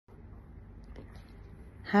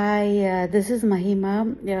Hi, this is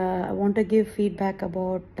Mahima. I want to give feedback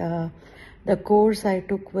about the course I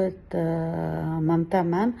took with Mamta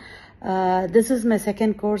ma'am. This is my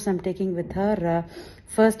second course I'm taking with her.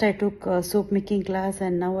 First I took soap making class,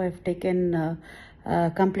 and now I've taken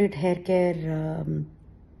complete hair care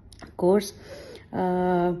course.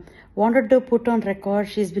 Wanted to put on record,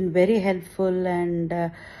 she's been very helpful, and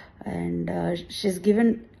she's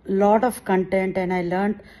given a lot of content, and I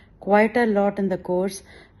learned quite a lot in the course.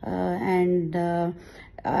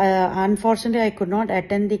 Unfortunately, I could not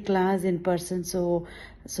attend the class in person, so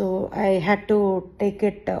I had to take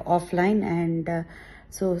it offline, and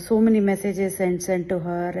so many messages sent to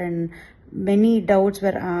her, and many doubts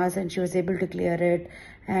were asked, and she was able to clear it.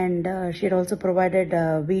 And she had also provided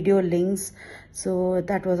video links, so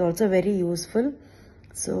that was also very useful.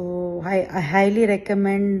 So I highly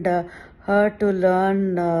recommend her to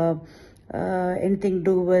learn anything to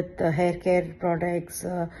do with hair care products,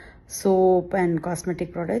 soap and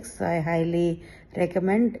cosmetic products. I highly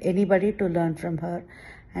recommend anybody to learn from her.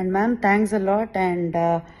 And ma'am, thanks a lot, and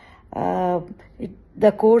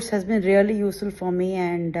the course has been really useful for me,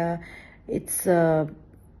 and it's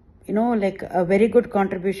like a very good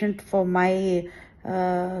contribution for my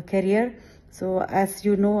career. So as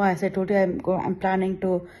you know, as I told you, I'm planning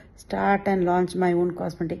to start and launch my own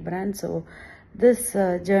cosmetic brand. So this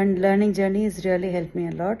learning journey has really helped me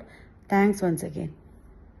a lot. Thanks once again.